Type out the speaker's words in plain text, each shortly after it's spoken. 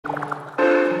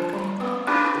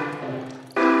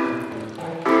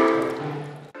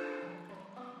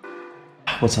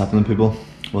What's happening, people?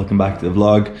 Welcome back to the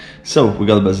vlog. So we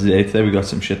got a busy day today. We got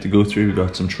some shit to go through, we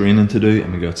got some training to do,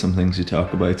 and we got some things to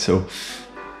talk about. So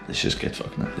let's just get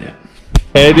fucking up there.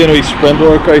 Hey, doing a wee sprint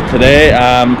workout today.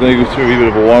 I'm going to go through a wee bit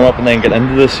of a warm up and then get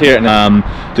into this here. And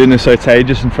doing this outside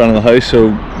just in front of the house, so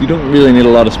you don't really need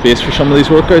a lot of space for some of these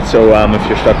workouts. So if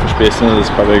you're stuck for space in it, it's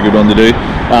probably a good one to do.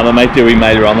 I might do a wee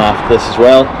mile run after this as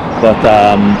well, but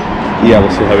yeah,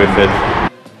 we'll see how we feel.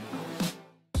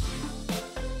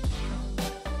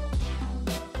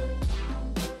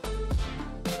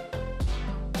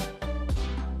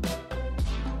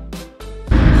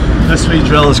 This wee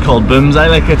drill is called booms. I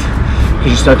like it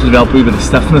because you start to develop a wee bit of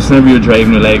stiffness. Whenever you're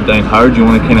driving your leg down hard, you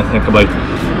want to kind of think about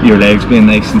your legs being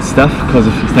nice and stiff, because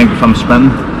if you think if I'm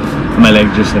sprinting and my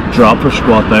leg just like drop or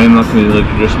squat down, I'm not going to really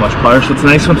produce much power. So it's a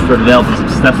nice one for developing some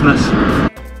stiffness.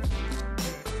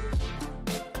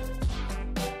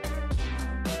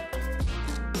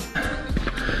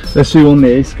 This wee one,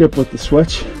 the A skip with the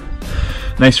switch.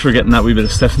 Nice for getting that wee bit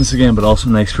of stiffness again, but also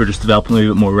nice for just developing a wee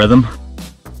bit more rhythm.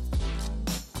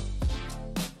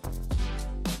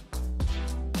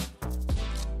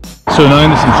 So now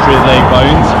into some straight leg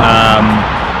bounds.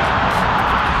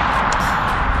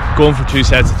 Going for 2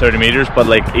 sets of 30 meters, but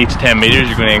like each 10 meters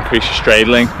you're going to increase your stride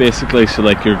length basically, so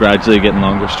like you're gradually getting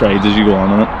longer strides as you go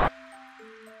on it.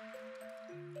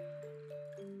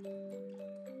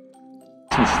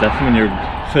 It's stiff when your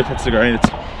foot hits the ground,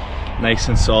 it's nice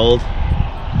and solid.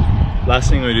 Last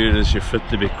thing we do is your foot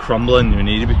to be crumbling, your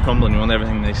knee to be crumbling. You want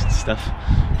everything nice and stiff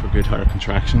for good hard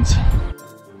contractions.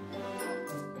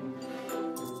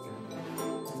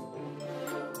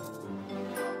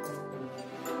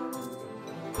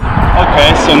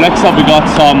 Okay, so next up we got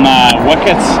some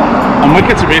wickets, and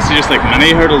wickets are basically just like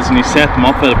mini hurdles, and you set them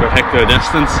up at a particular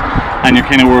distance and you're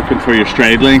kind of working for your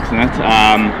stride length in it.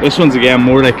 This one's again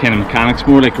more like kind of mechanics,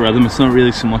 more like rhythm. It's not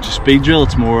really so much a speed drill,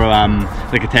 it's more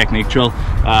like a technique drill.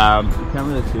 You can't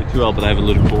really see it too well, but I have a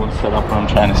load of cones set up and I'm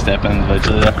trying to step in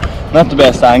individually there. Not the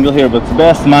best angle here, but it's the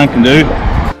best the man can do.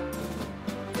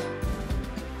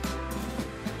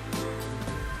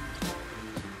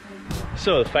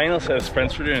 So the final set of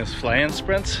sprints we're doing is flying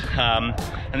sprints, and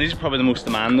these are probably the most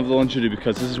demanding of the ones you do,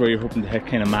 because this is where you're hoping to hit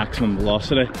kind of maximum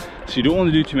velocity. So you don't want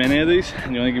to do too many of these,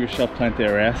 and you want to give yourself plenty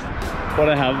of rest. What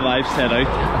I've set out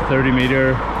a 30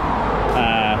 meter,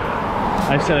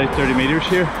 I've set out 30 meters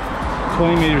here,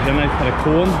 20 meters in I've put a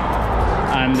cone,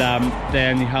 and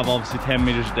then you have obviously 10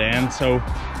 meters at the end. So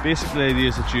basically the idea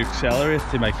is that you accelerate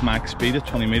to like max speed at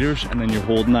 20 meters, and then you're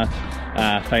holding that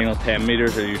final 10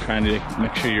 meters, or you're trying to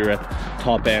make sure you're at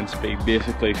top end speed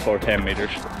basically for 10 meters.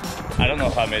 I don't know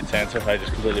if that made sense or if I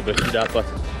just completely boosted that, but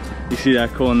you see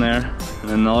that cone there, and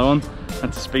then another one.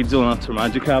 That's the speed zone, that's where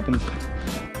magic happens.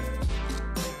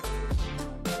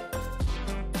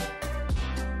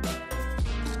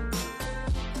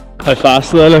 How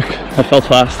fast did I look? I felt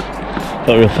fast.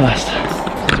 Felt real fast.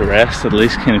 To rest at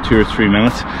least kind of 2 or 3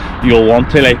 minutes. You'll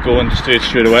want to like go and just do it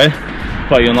straight away,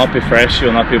 but you'll not be fresh,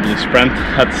 you'll not be able to sprint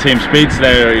at the same speeds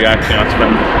there, or you're actually not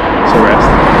sprinting. So rest.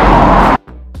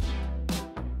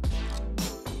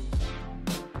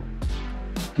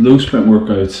 Those sprint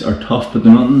workouts are tough, but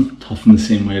they're not tough in the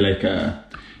same way like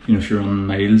you know, if you're running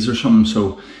miles or something.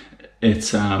 So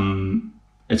it's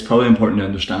probably important to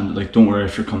understand that, like, don't worry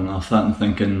if you're coming off that and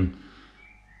thinking,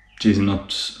 geez, I'm not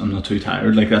too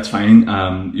tired, like that's fine.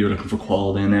 You're looking for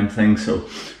quality in them things, so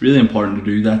really important to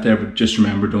do that there, but just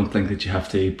remember, don't think that you have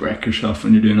to break yourself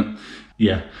when you're doing it.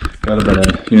 Yeah, got a bit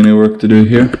of uni work to do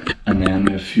here, and then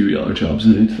we have a few other jobs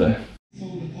to do today.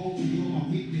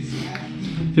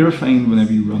 Do you ever find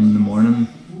whenever you run in the morning,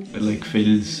 it like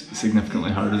feels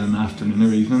significantly harder than the afternoon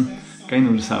or evening? I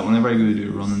notice that whenever I go to do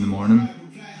a run in the morning,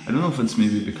 I don't know if it's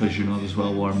maybe because you're not as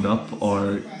well warmed up,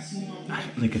 or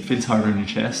like it feels harder in your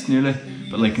chest nearly,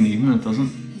 but like in the evening it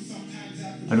doesn't.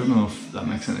 I don't know if that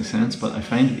makes any sense, but I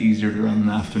find it easier to run in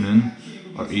the afternoon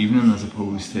or evening as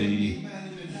opposed to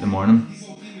the morning.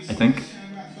 I think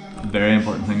a very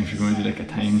important thing, if you're going to do like a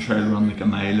time trial run, like a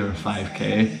mile or a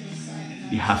 5k,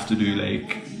 you have to do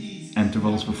like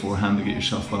intervals beforehand to get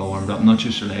yourself well warmed up. Not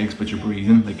just your legs, but your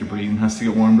breathing. Like your breathing has to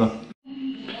get warmed up.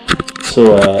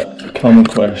 So a common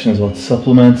question is what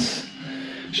supplements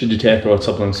should you take, or what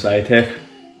supplements do I take?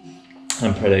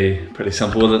 I'm pretty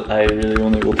simple with it. I really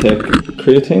only will take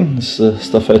creatine, this is the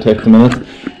stuff I take at the minute,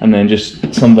 and then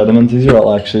just some vitamins. These are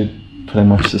all actually pretty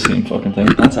much the same fucking thing.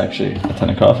 That's actually a tin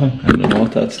of coffee. I don't know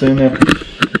what that's doing there.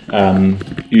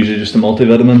 Usually just a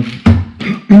multivitamin,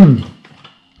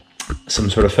 some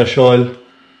sort of fish oil,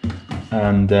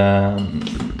 and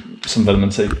some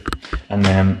vitamin C, and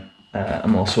then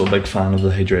I'm also a big fan of the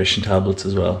hydration tablets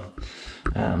as well.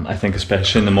 I think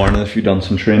especially in the morning if you've done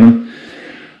some training,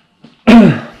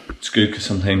 it's good because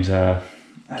sometimes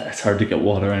it's hard to get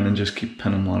water in and just keep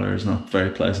pinning water is not very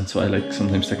pleasant, so I like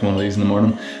sometimes taking one of these in the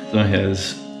morning. The only thing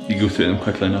is you go through them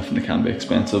quickly enough and they can be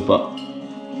expensive, but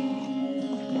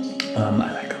I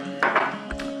like them.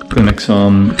 I'm gonna make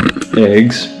some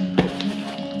eggs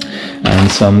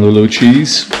and some Lolo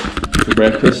cheese for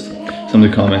breakfast.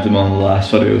 Somebody commented on one of the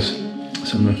last videos,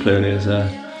 someone clearly is a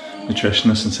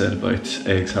nutritionist and said about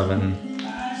eggs having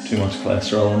too much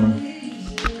cholesterol in them.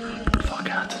 Fuck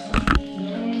that.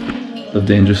 Live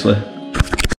dangerously.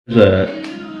 Here's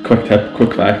a quick tip,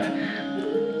 quick fact.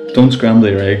 Don't scramble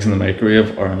your eggs in the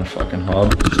microwave or in a fucking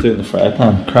hob. Just do it in the fry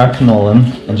pan. Crack them all in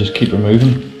and just keep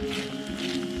removing.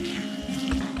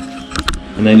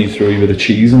 And then you throw a bit of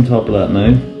cheese on top of that now.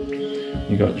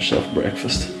 You got yourself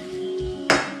breakfast.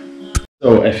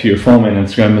 So if you're following my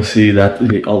Instagram, you'll see that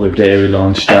the other day we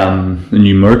launched the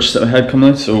new merch that I had come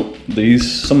out. So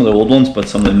these, some of the old ones, but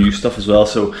some of the new stuff as well.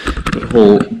 So got a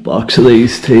whole box of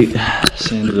these to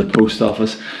send to the post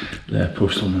office. The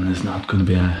postman is not going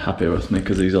to be happy with me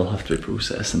because these all have to be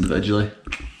processed individually.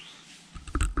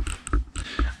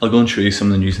 I'll go and show you some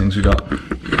of the new things we got.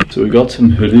 So we got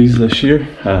some hoodies this year,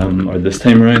 or this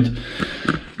time around.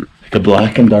 Like a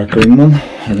black and dark green one.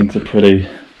 I think they're pretty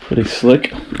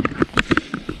slick.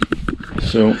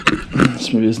 So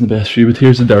this maybe isn't the best view, but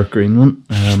here's the dark green one.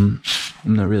 I'm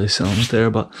not really selling it there,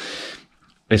 but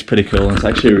it's pretty cool and it's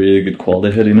actually a really good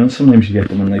quality hoodie. You know, sometimes you get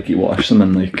them and like you wash them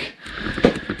and like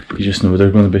you just know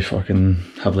they're going to be fucking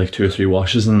have like 2 or 3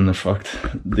 washes and then they're fucked.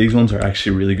 These ones are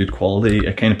actually really good quality.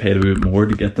 I kind of paid a bit more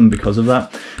to get them because of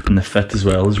that, and the fit as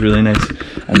well is really nice.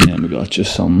 And then we got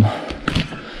just some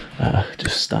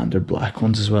just standard black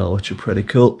ones as well, which are pretty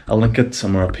cool. I'll link it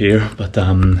somewhere up here, but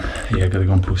yeah, I gotta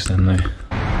go and post them now.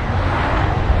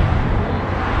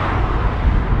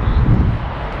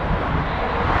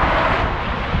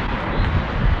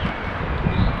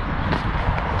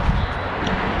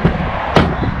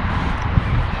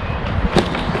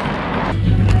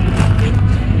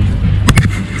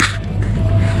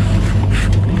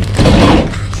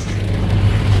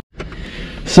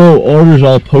 So orders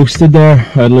all posted there,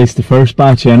 or at least the first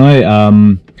batch anyway.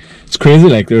 It's crazy,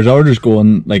 like there's orders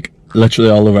going like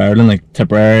literally all over Ireland, like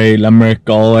Tipperary, Limerick,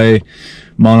 Galway,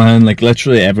 Monaghan, like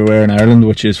literally everywhere in Ireland,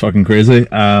 which is fucking crazy.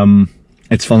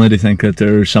 It's funny to think that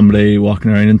there's somebody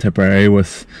walking around in Tipperary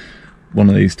with one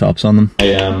of these tops on them.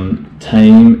 My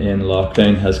time in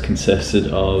lockdown has consisted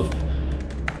of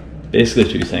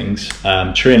basically 2 things.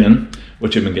 Training,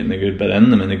 which I've been getting a good bit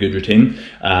in, I'm in a good routine,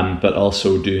 but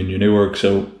also doing uni work.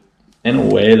 So in a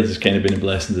way this has kind of been a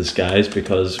blessing in disguise,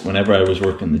 because whenever I was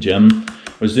working in the gym,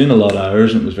 I was doing a lot of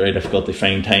hours and it was very difficult to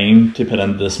find time to put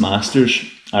into this masters.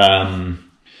 And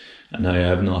now I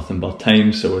have nothing but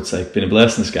time, so it's like been a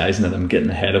blessing in disguise in that I'm getting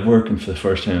ahead of work, and for the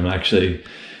first time I'm actually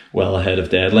well ahead of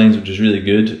deadlines, which is really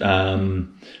good.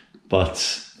 But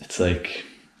it's like,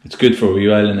 it's good for a wee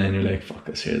while and then you're like, fuck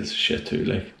this here, this is shit too,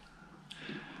 like.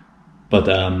 But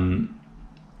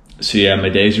so yeah, my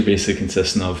days are basically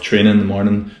consisting of training in the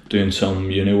morning, doing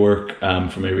some uni work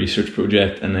for my research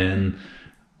project, and then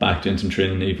back doing some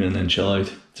training in the evening and then chill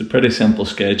out. It's a pretty simple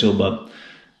schedule, but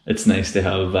it's nice to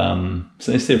have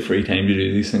free time to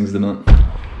do these things at the minute.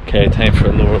 Okay, time for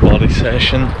a lower body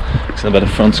session. It's a bit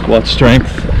of front squat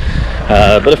strength.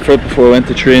 A bit of fruit before I went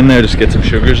to train there, just get some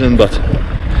sugars in, but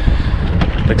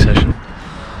big session.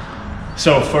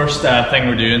 So first thing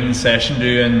we're doing in the session,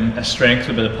 doing a strength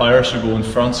with a bit of power, so going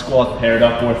front squat paired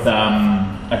up with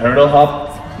a hurdle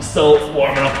hop. Still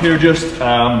warming up here just.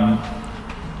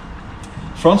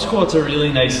 Front squat's a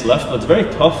really nice lift, but it's very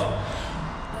tough.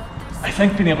 I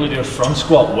think being able to do a front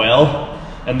squat well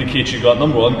indicates you've got,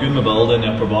 number one, good mobility in the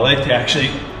upper body to actually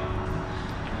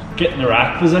get in the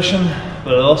rack position,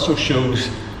 but it also shows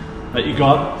that you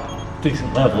got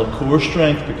decent level of core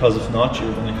strength, because if not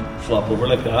you're going to flop over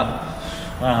like that.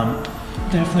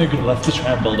 Definitely a good lift to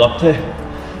try and build up to.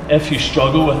 If you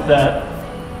struggle with the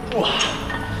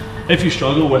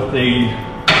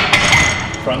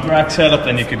front rack setup,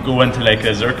 then you could go into like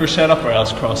a Zercher setup or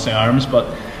else cross the arms, but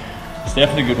it's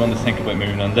definitely a good one to think about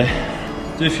moving into.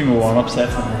 Do a few more warm-up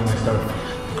sets and we're going to start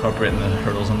incorporating the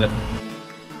hurdles on it.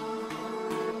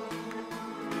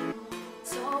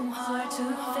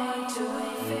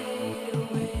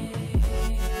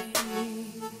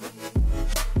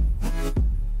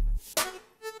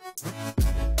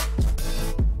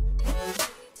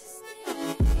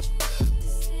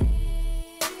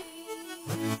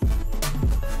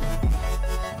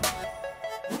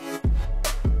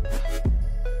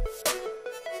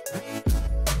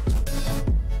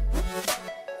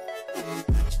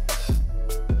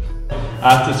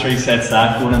 after 3 sets of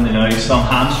that, going into now some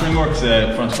hamstring work.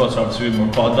 Front squats are obviously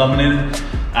more quad dominated.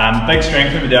 Big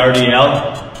strength with the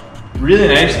RDL. Really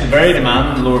nice, very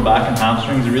demanding lower back and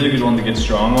hamstrings. A really good one to get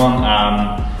strong on.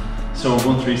 So we're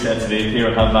going 3 sets of 8 here.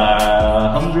 We'll have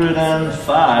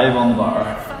 105 on the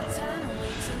bar.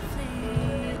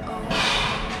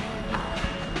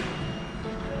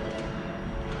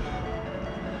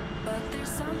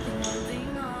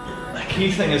 The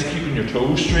key thing is keeping your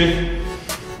toes straight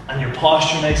and your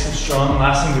posture nice and strong.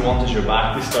 Last thing you want is your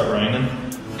back to start rounding,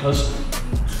 because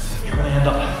you're going to end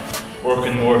up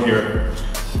working more of your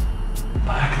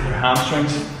back and your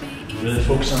hamstrings. Really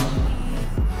focus on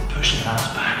pushing the ass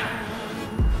back.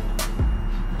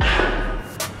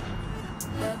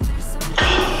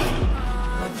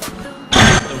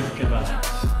 Don't give a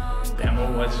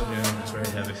demo whilst you're doing this very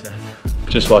heavy set.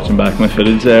 Just watching back my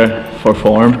footage there for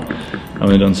form. I've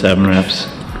only done 7 reps.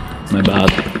 My bad.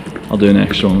 I'll do an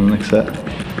extra one in the next set.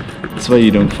 That's why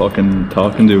you don't fucking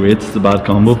talk and do weights. It's a bad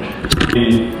combo.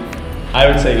 I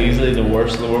would say easily the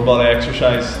worst lower body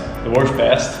exercise. The worst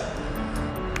best.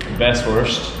 The best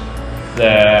worst.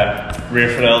 The rear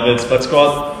foot elevated split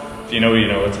squat. If you know, you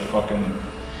know. It's a fucking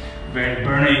very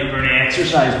burny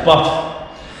exercise. But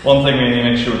one thing we need to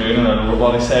make sure we're doing in our lower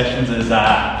body sessions is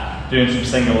doing some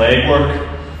single leg work.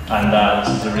 And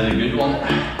this is a really good one.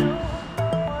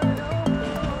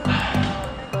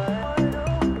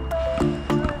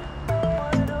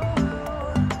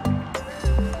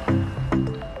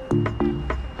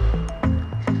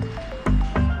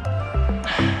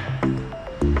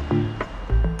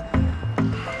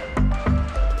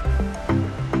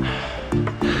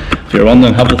 If you're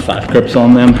wondering, have the fat grips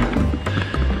on them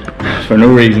for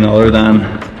no reason other than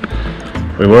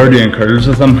we were doing curls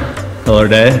with them the other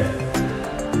day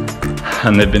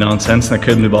and they've been on since and I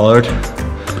couldn't be bothered,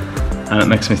 and it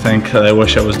makes me think that I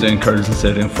wish I was doing curls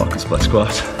instead of doing fucking split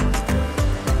squats.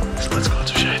 Split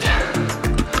squats are shit.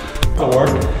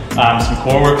 Work, some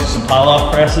core work, some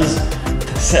pull-off presses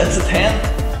to sets of 10.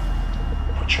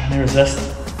 We're trying to resist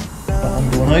that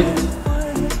I'm going out.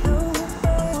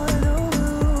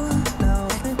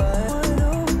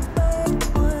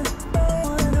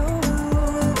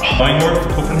 Work for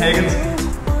Copenhagen's.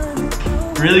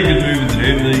 Really good movement to do,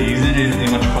 really easy to do, doesn't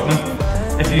need much equipment.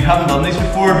 If you haven't done these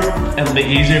before, it'll be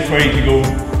easier for you to go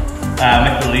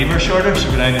make the lever shorter, so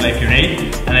go down to like your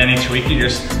knee, and then each week you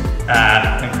just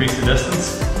increase the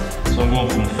distance. So I'm going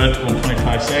from the foot, going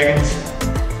 25 seconds.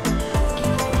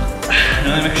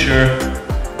 Really make sure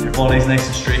your body's nice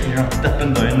and straight and you're not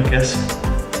dipping down like this.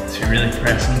 So you're really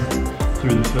pressing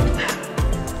through the foot.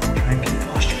 Try and keep the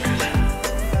posture good.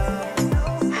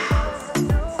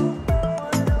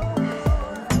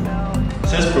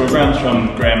 This program's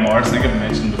from Graham Morris, I think I've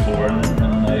mentioned before in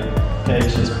my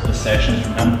page, the sessions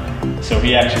from him. So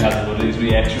he actually has a load of these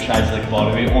wee exercises like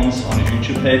bodyweight ones on his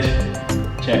YouTube page.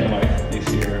 Check them out, these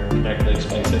here are particularly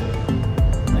expensive.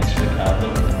 Nice for the calf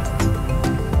though.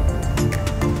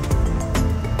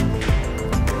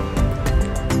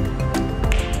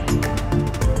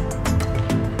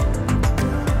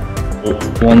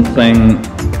 One thing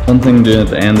doing at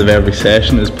the end of every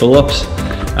session is pull-ups.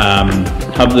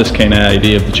 Have this kind of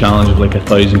idea of the challenge of like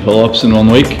 1,000 pull-ups in 1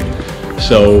 week.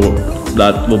 So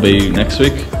that will be next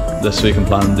week. This week I'm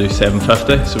planning to do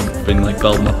 750, so we've been like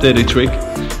building up to it each week.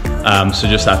 So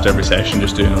just after every session,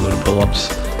 just doing a load of pull-ups.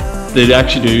 They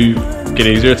actually do get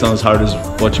easier, it's not as hard as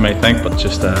what you might think, but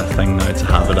just a thing now to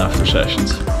have it after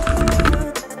sessions.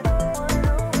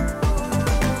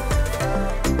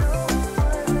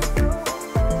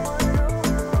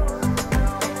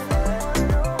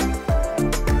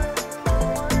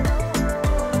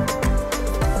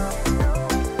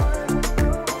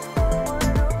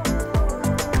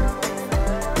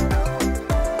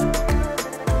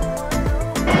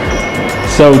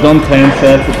 So done 10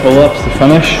 sets of pull-ups to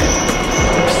finish.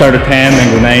 Start at 10, then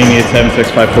go 9, 8, 7, 6,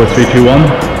 5, 4, 3, 2, 1.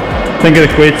 I think it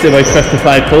equates to about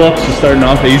 55 pull-ups, so starting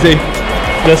off easy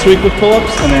this week with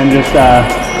pull-ups, and then just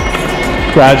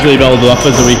gradually build it up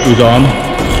as the week goes on.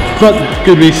 But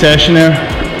good wee session there.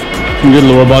 Some good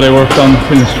lower body work done,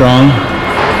 feeling strong.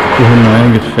 Going now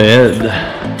and get fed.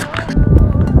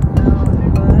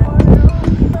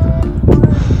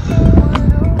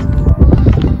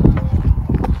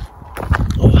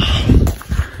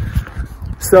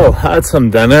 So, had some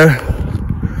dinner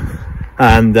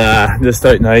and just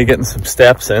out now getting some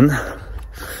steps in.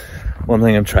 One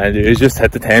thing I'm trying to do is just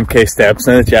hit the 10k steps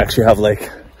now that you actually have like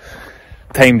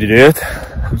time to do it.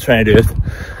 I'm trying to do it.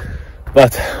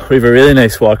 But we have a really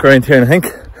nice walk around here, and I think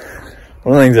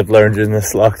one of the things I've learned during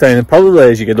this lockdown, and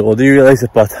probably as you get older you realise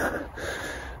it, but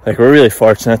like we're really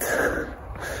fortunate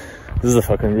This is a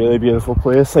fucking really beautiful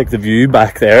place. Like the view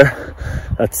back there,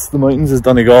 that's the mountains is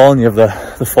Donegal, and you have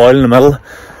the foil in the middle.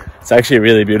 It's actually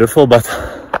really beautiful, but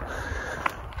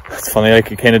it's funny,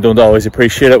 like you kind of don't always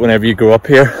appreciate it whenever you grow up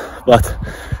here, but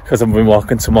because I've been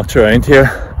walking so much around here,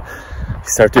 you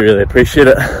start to really appreciate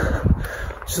it,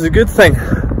 which is a good thing.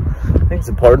 I think it's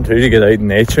important too to get out in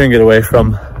nature and get away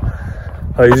from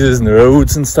houses and the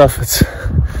roads and stuff. It's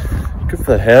good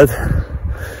for the head.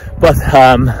 But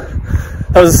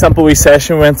that was a simple wee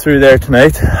session we went through there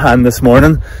tonight and this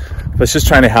morning. I was just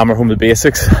trying to hammer home the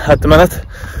basics at the minute.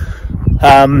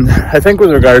 I think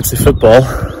with regards to football,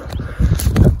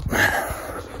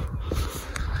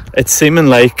 it's seeming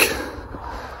like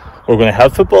we're going to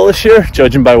have football this year,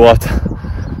 judging by what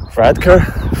Fradker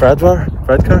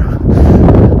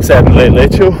said in the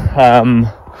Late Show.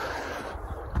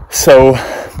 So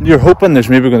you're hoping there's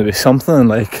maybe going to be something in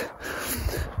like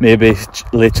maybe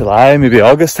late July, maybe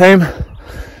August time.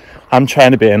 I'm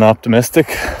trying to be an optimistic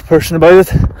person about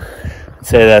it and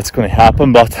say that's going to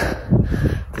happen, but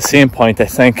at the same point I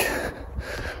think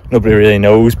nobody really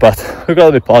knows, but we've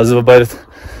got to be positive about it.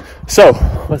 So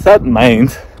with that in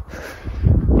mind,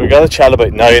 we've got to chat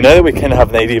about now that we kind of have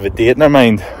an idea of a date in our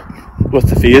mind with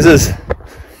the phases,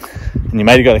 and you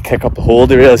might have got to kick up the hole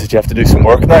to realise that you have to do some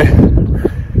work now.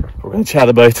 We're going to chat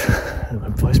about my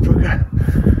voice broker.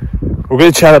 We're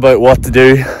going to chat about what to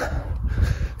do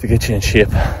to get you in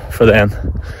shape for then.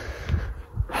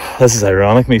 This is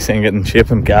ironic, me saying get in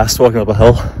shape. I'm gassed walking up a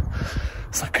hill.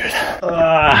 It's not good.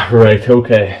 Right,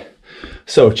 okay.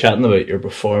 So chatting about your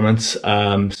performance.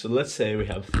 So let's say we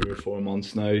have 3 or 4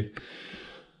 months now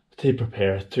to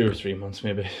prepare, 2 or 3 months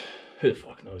maybe. Who the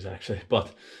fuck knows actually.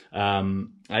 But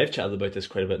I've chatted about this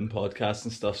quite a bit in podcasts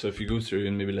and stuff, so if you go through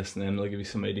and maybe listen in, I'll give you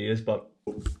some ideas. But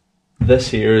this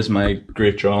here is my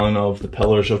great drawing of the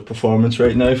pillars of performance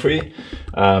right now for you.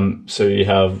 So you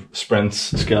have sprints,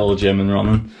 skill, gym and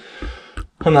running,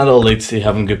 and that all leads to you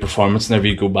having good performance whenever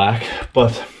you go back.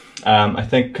 But I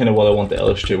think kind of what I want to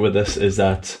illustrate with this is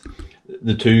that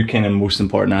the 2 kind of most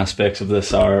important aspects of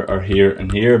this are here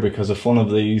and here, because if one of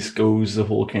these goes, the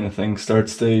whole kind of thing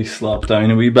starts to slop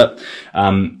down a wee bit.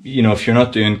 You know, if you're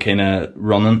not doing kind of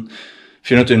running, if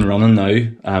you're not doing running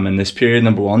now, in this period,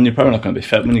 number 1, you're probably not going to be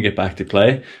fit when you get back to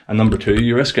play. And number 2,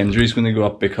 your risk of injury is going to go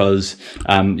up, because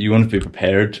you want to be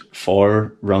prepared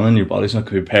for running. Your body's not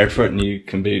going to be prepared for it, and you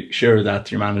can be sure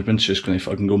that your management's just going to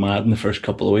fucking go mad in the first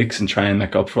couple of weeks and try and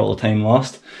make up for all the time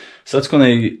lost. So that's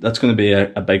going to be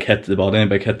a big hit to the body,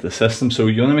 and a big hit to the system. So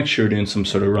you want to make sure you're doing some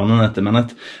sort of running at the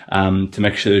minute, to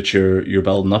make sure that you're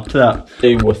building up to that.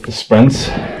 With the sprints,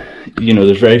 you know,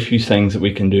 there's very few things that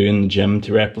we can do in the gym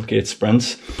to replicate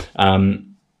sprints.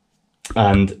 And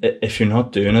if you're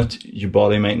not doing it, your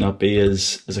body might not be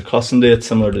as accustomed to it,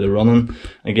 similar to the running.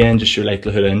 Again, just your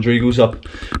likelihood of injury goes up.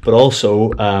 But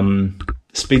also,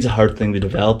 speed's a hard thing to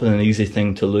develop and an easy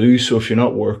thing to lose. So if you're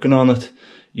not working on it,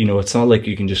 you know, it's not like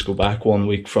you can just go back 1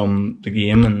 week from the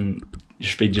game and your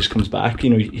speed just comes back. You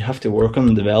know, you have to work on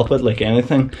and develop it like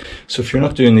anything. So if you're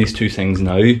not doing these 2 things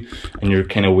now, and you're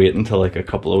kind of waiting until like a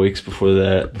couple of weeks before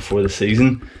the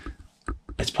season,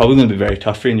 it's probably going to be very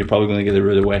tough for you, and you're probably going to get a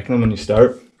rude awakening when you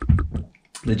start.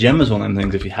 The gym is one of them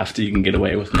things, if you have to, you can get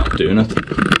away with not doing it.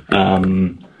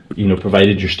 You know,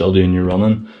 provided you're still doing your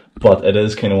running. But it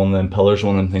is kind of one of them pillars,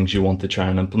 one of them things you want to try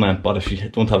and implement. But if you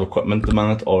don't have equipment at the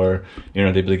minute, or you're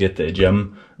not able to get to a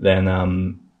gym,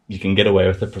 then you can get away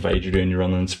with it, provided you're doing your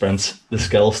running and sprints. The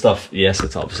skill stuff, yes,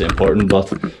 it's obviously important, but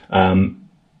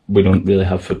we don't really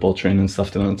have football training and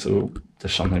stuff doing it, so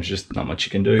there's sometimes just not much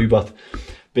you can do. But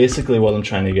basically what I'm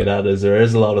trying to get at is there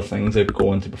is a lot of things that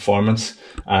go into performance,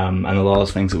 and a lot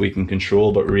of things that we can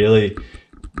control, but really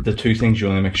the 2 things you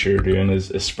want to make sure you're doing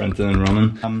is sprinting and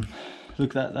running.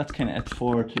 Look, that's kind of it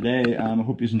for today. I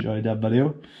hope you enjoyed that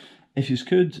video. If you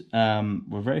could,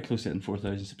 we're very close to hitting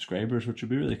 4,000 subscribers, which would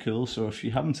be really cool. So if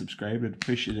you haven't subscribed, I'd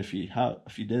appreciate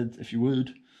it if you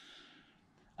would.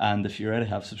 And if you already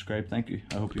have subscribed, thank you.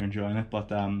 I hope you're enjoying it.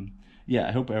 But yeah,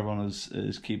 I hope everyone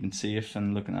is keeping safe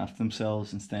and looking after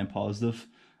themselves and staying positive.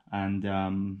 And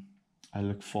I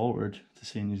look forward to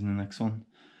seeing you in the next one.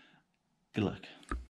 Good luck.